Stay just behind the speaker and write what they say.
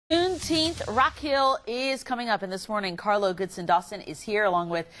Juneteenth, Rock Hill is coming up, and this morning Carlo Goodson-Dawson is here along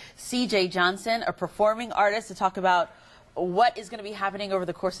with CJ Johnson, a performing artist, to talk about what is going to be happening over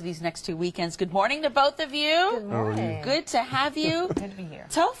the course of these next 2 weekends. Good morning to both of you. Good morning. Good to have you. Good to be here.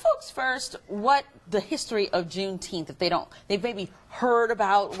 Tell folks first what the history of Juneteenth, if they've maybe heard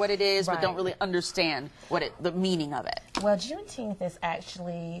about what it is, but don't really understand the meaning of it. Well, Juneteenth is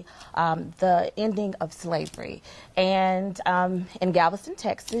actually the ending of slavery. And in Galveston,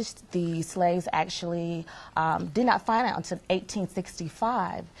 Texas, the slaves actually did not find out until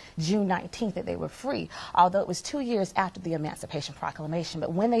 1865, June 19th, that they were free, although it was 2 years after the Emancipation Proclamation.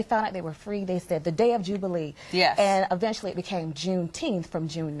 But when they found out they were free, they said the day of Jubilee. Yes. And eventually it became Juneteenth from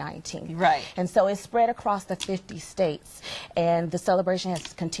June 19th. Right. And so it spread across the 50 states, and the celebration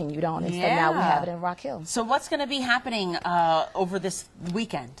has continued on, and so now we have it in Rock Hill. So what's going to be happening over this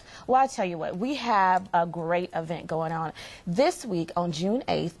weekend? Well, I tell you what, we have a great event going on. This week on June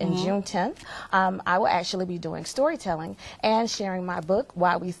 8th and June 10th, I will actually be doing storytelling and sharing my book,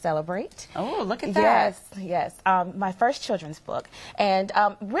 Why We Celebrate. Oh, look at that. Yes, my first children's book. And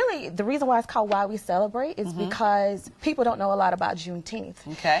really, the reason why it's called Why We Celebrate is because people don't know a lot about Juneteenth.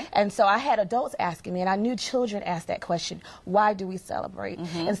 Okay. And so I had adults asking me, and I knew children asked that question, why do we celebrate?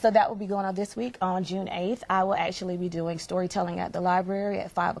 And so that will be going on this week on June 8th. I will actually be doing storytelling at the library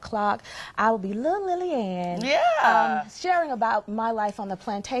at 5 o'clock. I will be Little Lily Ann, sharing about my life on the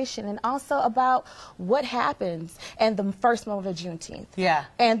plantation and also about what happens in the first moment of Juneteenth. Yeah.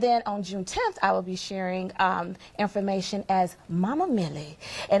 And then on June 10th, I will be sharing information as Mama Millie,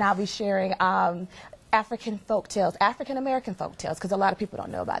 and I'll be sharing African folktales, African American folktales, because a lot of people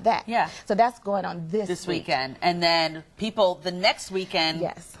don't know about that. Yeah. So that's going on this weekend. And then people the next weekend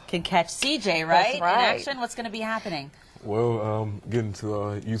can catch CJ, right? That's right. In action. What's going to be happening? Well, getting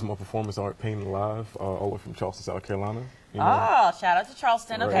to use my performance art painting live all the way from Charleston, South Carolina. You know. Oh, shout out to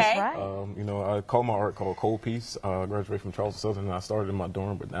Charleston. Okay. That's right. You know, I call my art called Cold Piece. I graduated from Charleston Southern, and I started in my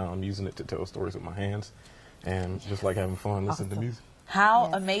dorm, but now I'm using it to tell stories with my hands and just like having fun listening to music. How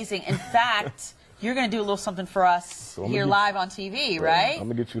amazing. In fact, you're going to do a little something for us here live on TV, right? I'm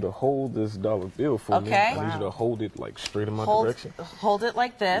going to get you to hold this dollar bill for me. I need you to hold it like straight in my direction. Hold it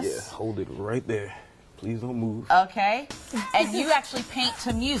like this. Yeah, hold it right there. Please don't move. Okay. And you actually paint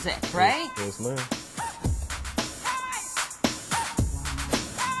to music, right? Yes, ma'am.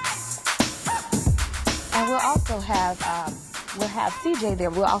 And we'll also have CJ there.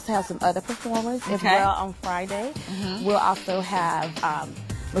 We'll also have some other performers as well on Friday. We'll also have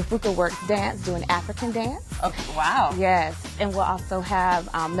Mafuka Works Dance doing African dance. Okay, wow. Yes, and we'll also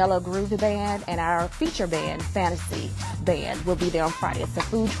have Mellow Groove Band and our feature band, Fantasy Band, will be there on Friday. It's a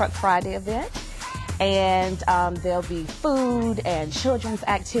Food Truck Friday event. And there'll be food and children's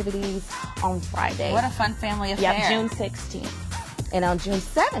activities on Friday. What a fun family affair. Yeah, June 16th. And on June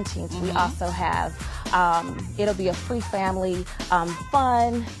 17th, we also have, it'll be a free family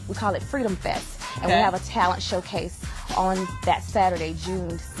fun, we call it Freedom Fest. And we have a talent showcase on that Saturday, June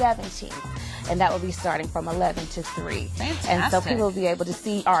 17th. And that will be starting from 11 to 3. Fantastic. And so people will be able to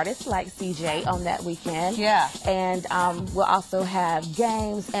see artists like CJ on that weekend. Yeah. And we'll also have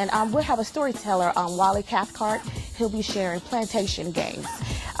games. And we'll have a storyteller, Wally Cathcart. He'll be sharing plantation games.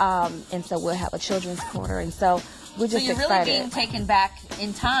 And so we'll have a children's corner. And so we're just excited. So you're really being taken back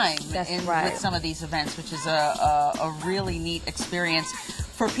in time with some of these events, which is a really neat experience.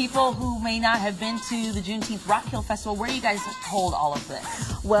 For people who may not have been to the Juneteenth Rock Hill Festival, where do you guys hold all of this?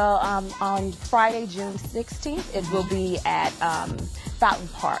 Well, on Friday, June 16th, it will be at Fountain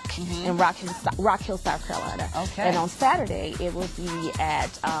Park in Rock Hill, South Carolina. Okay. And on Saturday, it will be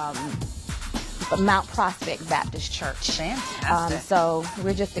at Mount Prospect Baptist Church. Fantastic. So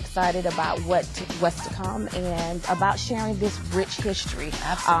we're just excited about what's to come and about sharing this rich history.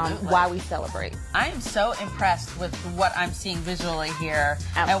 Absolutely. Why we celebrate. I am so impressed with what I'm seeing visually here.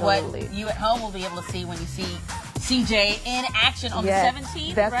 Absolutely. And what you at home will be able to see when you see CJ in action on the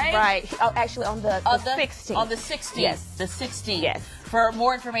 17th, that's right? Oh, actually on the 16th. On the 16th. Yes. The 16th. Yes. For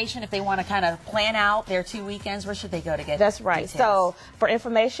more information, if they want to kind of plan out their 2 weekends, where should they go to get That's right. details? So for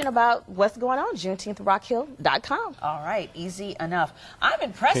information about what's going on, JuneteenthRockHill.com. All right. Easy enough. I'm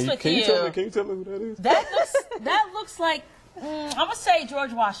impressed with you. Can you tell me who that is? That looks like I'm gonna say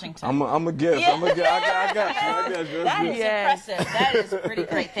George Washington. I'm a guess. Yeah. I got you. That is impressive. That is pretty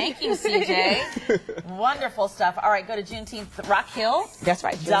great. Thank you, CJ. Wonderful stuff. All right, go to Juneteenth Rock Hill. That's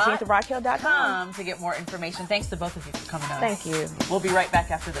right. JuneteenthRockHill.com to get more information. Thanks to both of you for coming on. Thank you. We'll be right back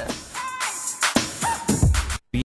after this.